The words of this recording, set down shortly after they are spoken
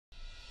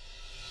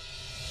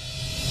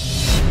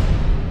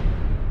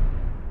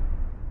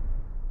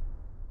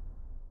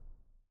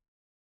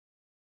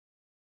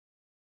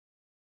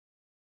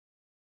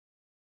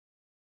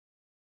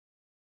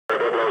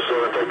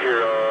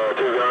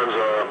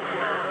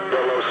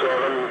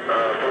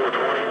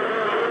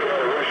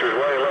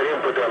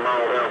put that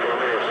mile down for a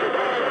minute.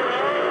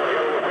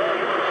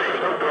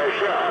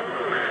 Fresh out.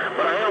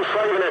 But I am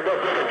saving that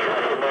buck-looking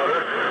truffle butter.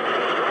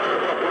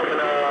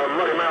 Buck-looking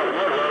Muddy Mouth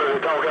mud runner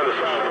to talk out of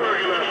side.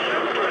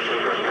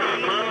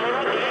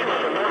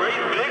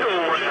 Great big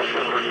old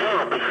rascal.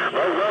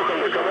 They're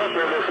welcome to come up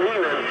here this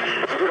evening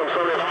and get them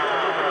some of this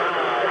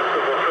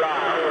super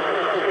fly.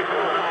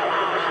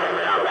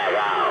 Now back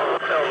out.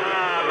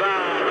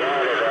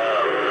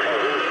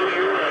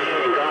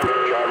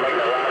 Y'all making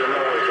a lot of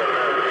noise up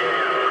there.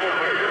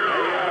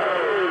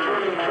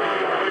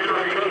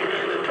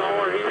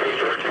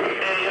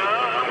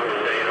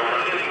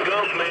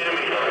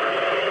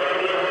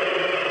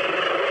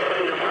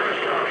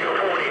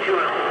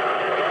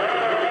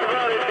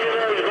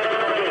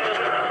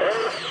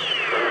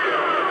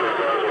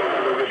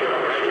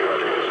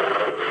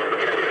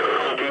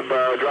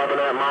 Dropping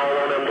that mile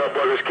on them duck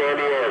buggers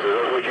candy asses.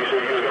 That's what you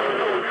said you was going to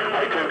do.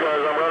 Hey, two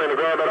guys, I'm running to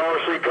grab that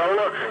RC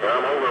cola, and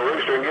I'm holding a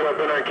rooster and get up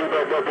in there and keep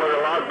that duck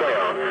bugger locked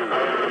down.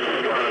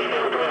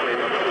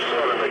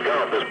 The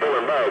Gump is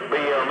pulling back.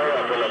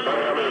 BMF and the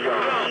BAM is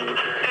gone.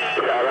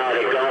 All right,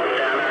 it Gump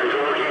down there in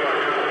Georgia.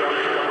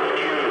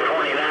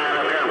 29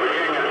 up there in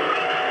Virginia.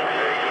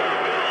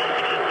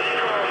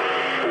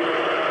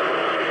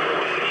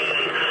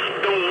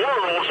 The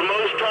world's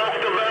most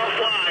talked about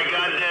fly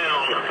got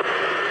down.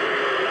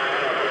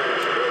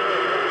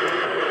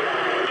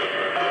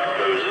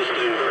 Who's this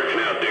dude working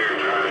out there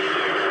trying to do?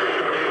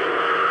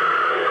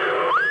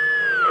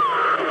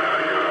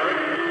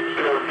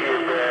 Go get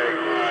back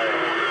my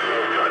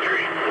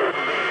country.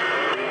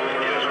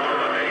 Just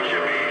Mother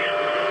Nature be.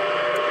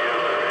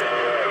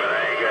 Yeah, but I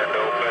ain't got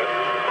no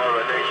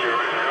Mother Nature in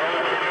the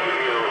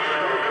hills.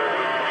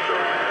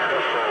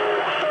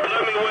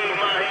 Let me wave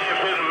my hand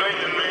for the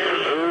bacon, man.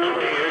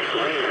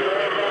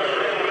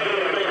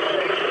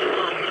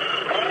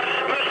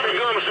 Mr.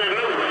 Gum said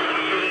nobody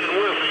can get in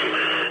with him.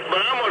 But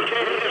I'm going to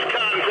tell you this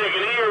cotton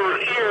taking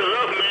ears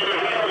up, man. If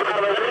he has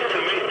how to to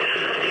me.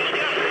 He's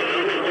got the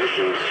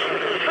conditions.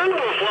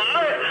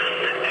 Superfly?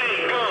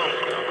 Hey, Gum.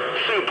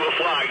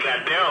 Superfly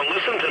got down.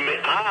 Listen to me.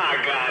 I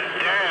got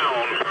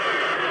down.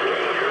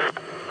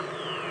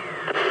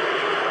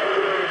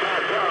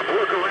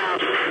 Look around.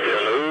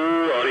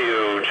 Hello,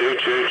 audio. Check,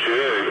 check,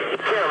 check.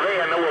 Tell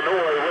Van,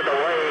 Illinois with the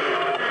wave.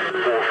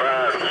 4-5.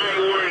 I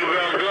ain't worried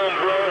about Gum,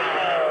 bro.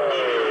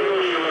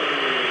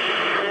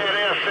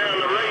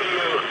 Sound the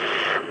radio.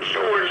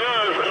 Sure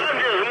does. I'm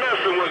just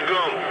messing with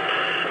Gump.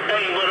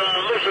 Hey, but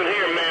listen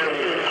here, man.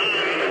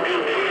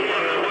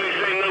 Nobody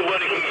say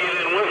nobody can get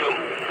in with him.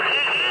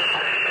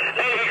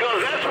 Hey, because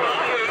that's when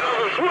I hit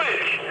another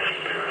switch.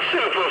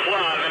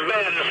 Superfly, the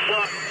baddest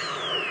fly.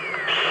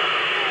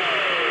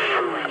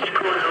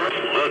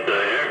 What the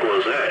heck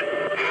was that?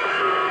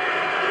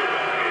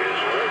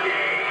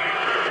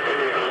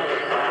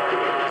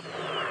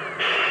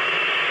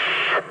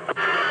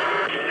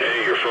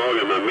 Hey, you're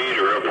fogging my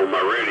meter up on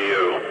my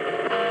radio.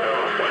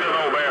 What does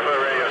old barefoot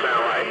radio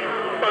sound like?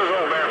 What does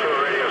old barefoot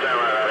radio sound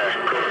like out there?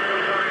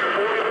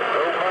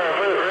 Old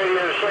barefoot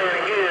radio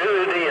sounding good. Who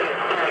it is?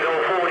 Like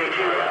old 42.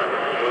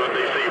 What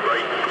they say,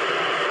 break?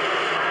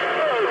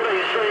 Oh,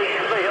 they say,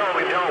 they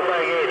always talk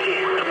back at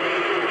you.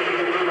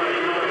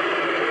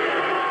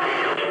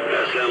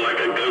 That sounds like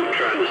a goat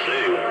trying to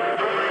sing.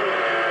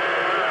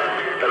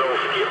 That old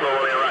skip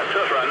blowing in right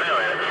tough right now,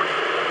 ain't it?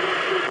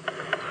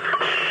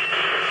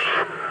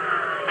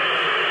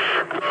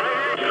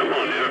 Come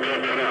on now,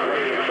 cut that out.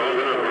 You're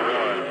fogging up a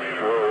run.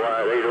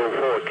 Worldwide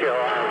 804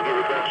 Carolina, get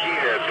it back. Key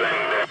that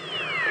thing there.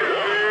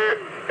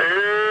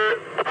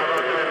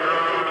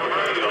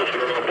 You gonna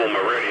throw up on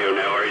my radio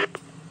now, are you?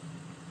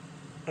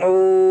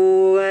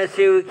 Oh, let's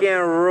see if we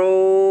can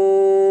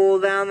roll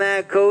down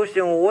that coast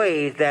and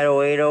wave that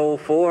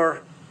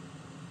 804.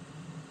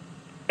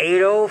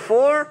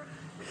 804?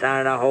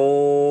 Sounded a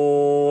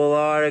whole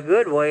lot of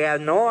good way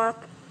up north.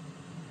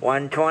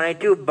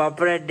 122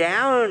 bumping it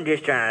down,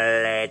 just trying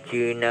to let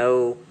you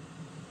know.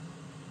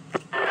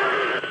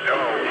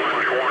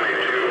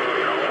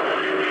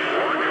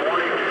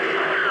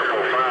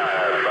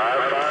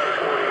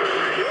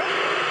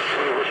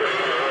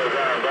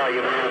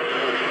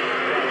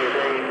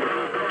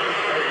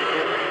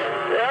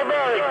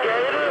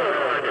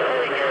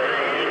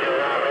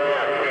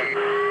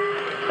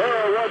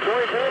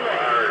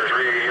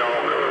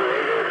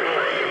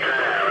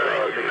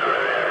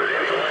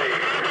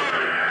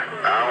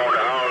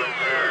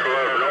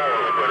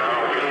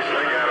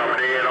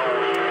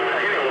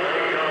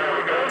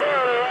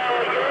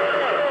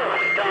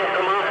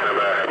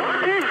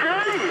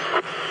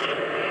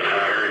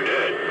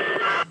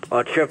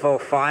 A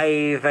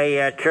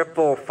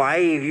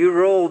 555, you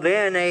rolled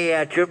in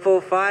a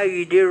 555,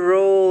 you did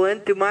roll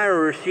into my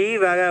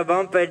receive. I gotta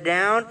bump it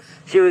down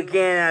so we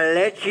can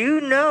let you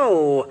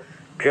know.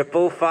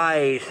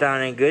 555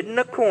 sounding good in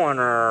the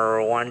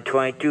corner.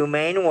 122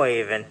 Maine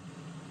waving.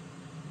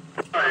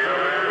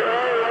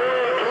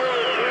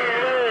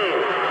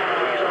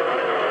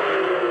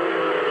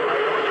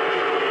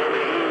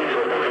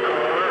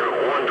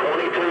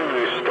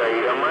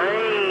 State of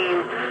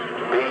Maine,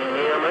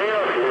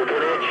 BMF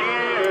looking at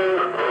you.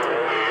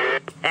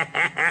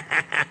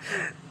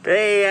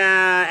 Hey,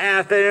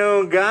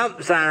 afternoon,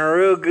 Gump. Sounding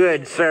real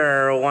good,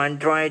 sir.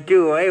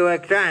 122. Hey, we're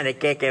trying to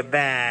kick it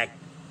back.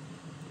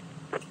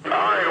 All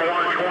right,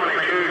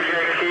 122,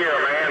 check here,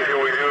 man,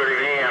 till we do it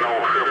again on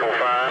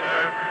 555.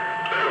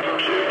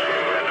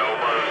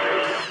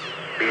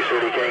 He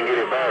said he can't get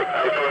it back.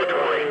 Hey,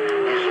 20.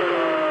 He said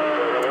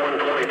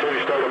 122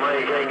 state of Maine,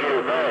 he can't get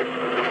it back.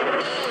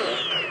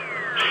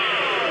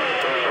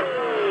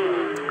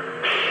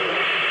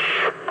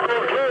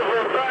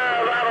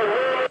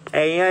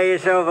 Hey, you know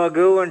yourself a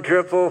good one,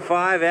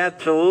 555,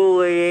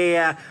 absolutely.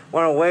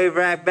 Want to wave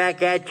right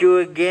back at you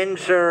again,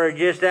 sir.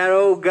 Just that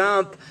old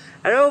Gump.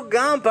 That old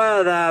Gump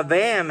out of the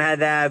BAM had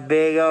that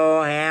big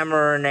old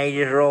hammer, and they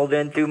just rolled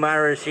in through my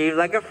receive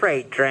like a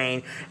freight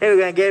train. Hey, we're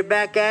going to get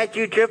back at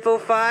you,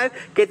 555.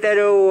 Get that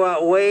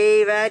old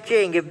wave at you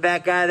and get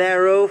back out of that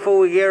road before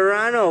we get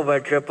run over,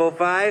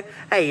 555.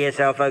 Hey,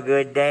 yourself a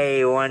good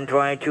day.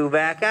 122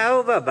 back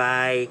out.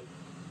 Bye-bye.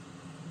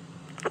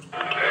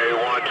 Hey,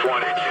 122,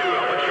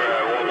 I'm going to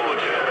try one more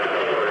time.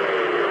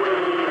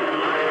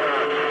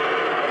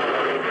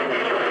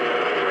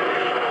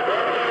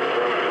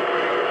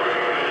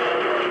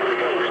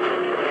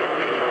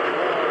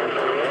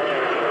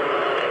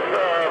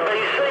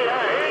 BC,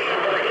 I hear you,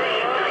 but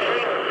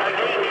I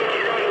can't get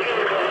you that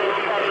good.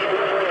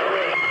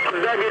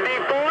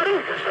 WD-40?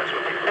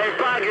 Hey,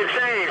 pocket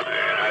change.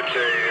 Man, I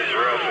tell you, it's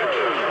rough and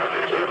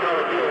tough. It'll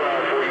probably be a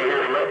while before you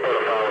hear from that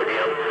butterfly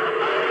again.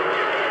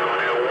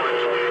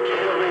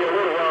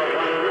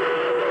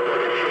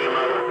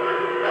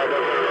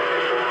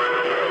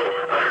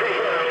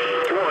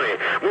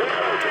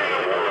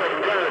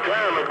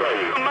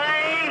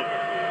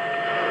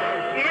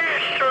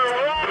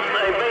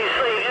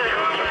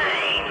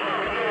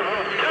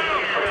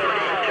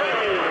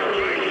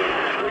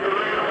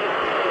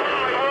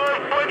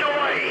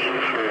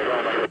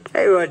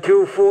 Hey, we're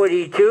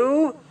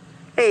 242.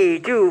 Hey,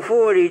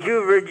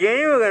 242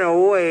 Virginia, we're going to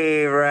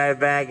wave right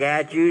back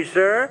at you,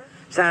 sir.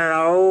 Sounded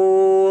a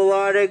whole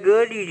lot of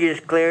good. You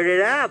just cleared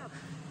it up.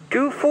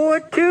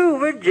 242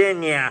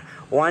 Virginia.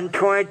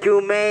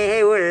 122 Maine.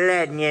 Hey, we're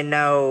letting you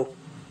know.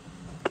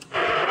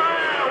 Hey,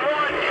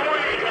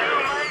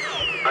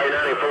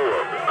 94.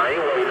 I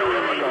ain't waiting on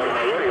him to call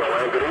my radio,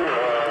 man. Good evening.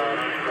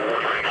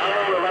 How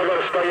long have I got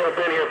to stay up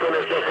in here putting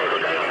this stuff over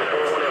down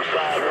before one of them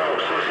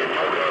sidewalk sissy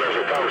poke runners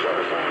that talks on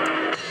us?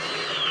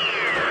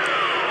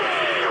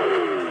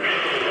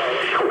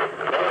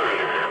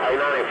 Hey,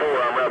 94,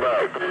 I'm right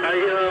back. Hey,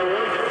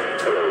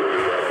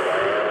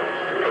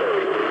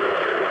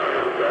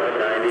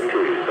 92,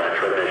 that's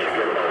for that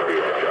Michigan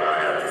Mobile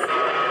Giant.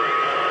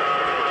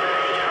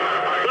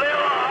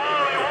 Little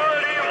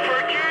Hollywood in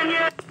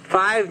Virginia.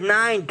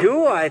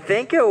 592, I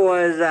think it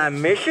was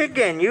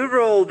Michigan. You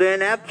rolled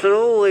in,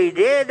 absolutely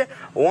did.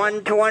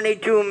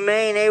 122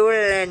 Maine. Hey,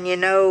 we're letting you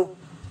know.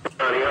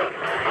 I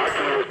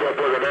keep this stuff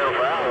looking down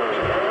for hours.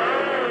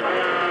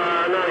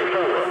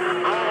 94.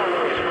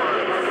 Always fun.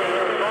 If I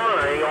can't fun,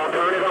 I ain't gonna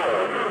turn it on.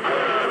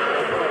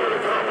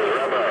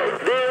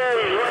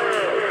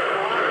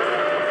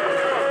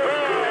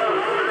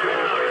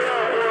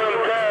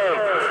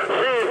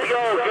 See if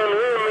y'all can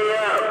hear me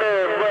out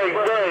there, break.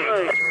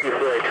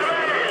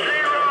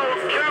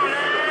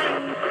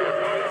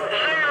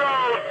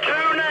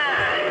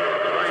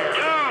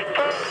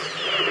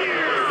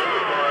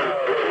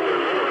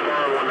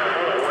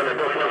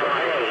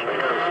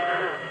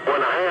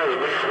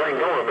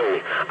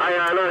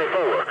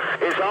 94.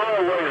 It's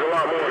always a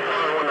lot more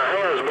fun when the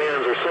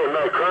has-beens are sitting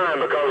there crying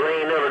because they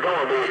ain't never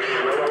going to be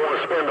and they don't want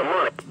to spend the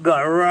money.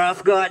 Got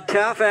rough, got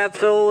tough,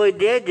 absolutely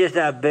did. Just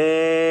a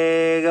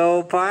big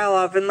old pile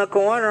up in the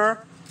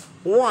corner.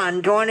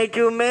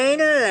 122 Maine,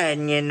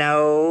 letting you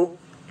know.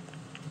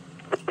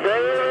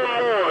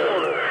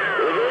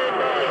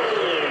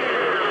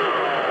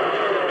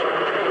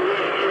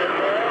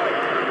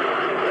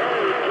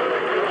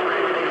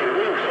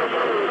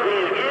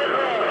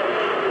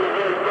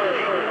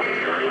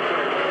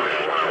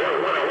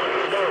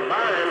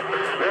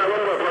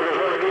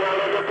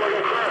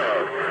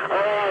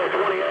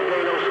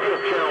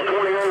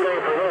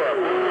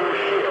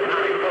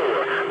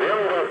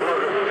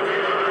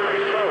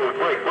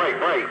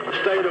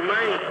 State of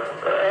Maine.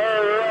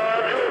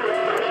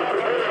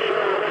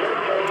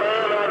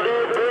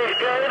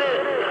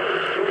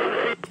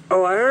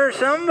 Oh, I heard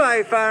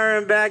somebody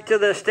firing back to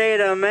the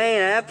state of Maine.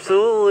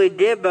 Absolutely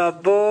did,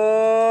 but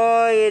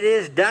boy, it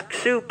is duck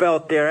soup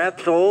out there.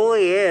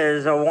 Absolutely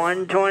is. A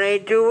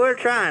 122, we're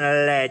trying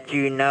to let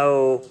you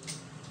know.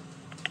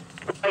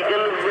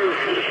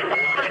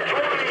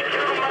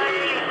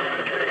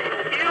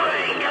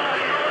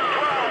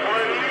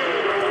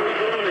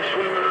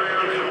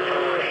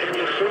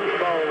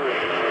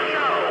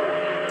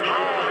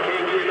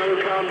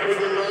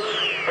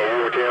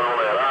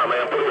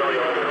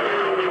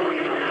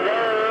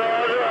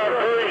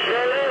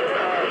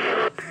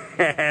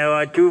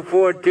 Well,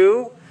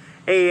 242.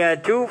 Hey,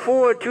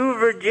 242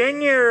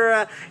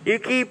 Virginia, you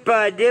keep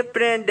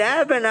dipping and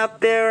dabbing up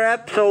there,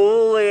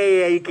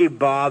 absolutely. You keep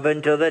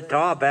bobbing to the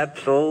top,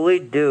 absolutely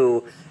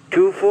do.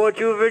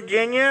 242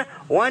 Virginia,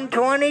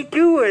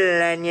 122 will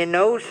letting you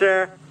know,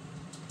 sir.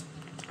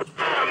 Mr.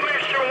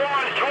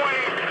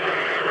 120.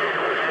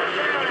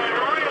 Sounded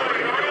really,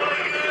 really good.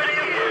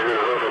 Yeah, it was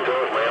rough and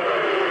tough, man. It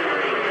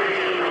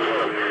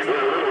was a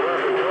little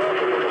rough and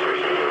tough.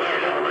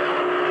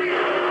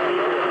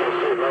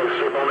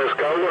 Sip on this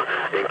cola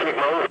and kick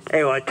my own.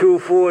 Hey, well,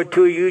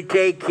 242, you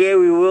take care.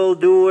 We will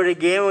do it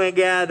again when we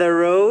get out of the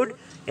road.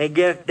 And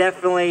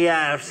definitely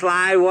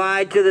slide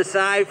wide to the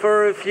side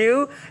for a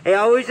few. Hey,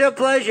 always a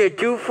pleasure.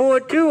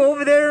 242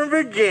 over there in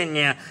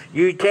Virginia.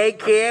 You take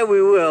care.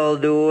 We will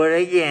do it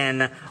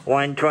again.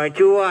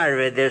 122 out of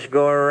it. This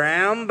go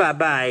around.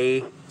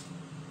 Bye-bye.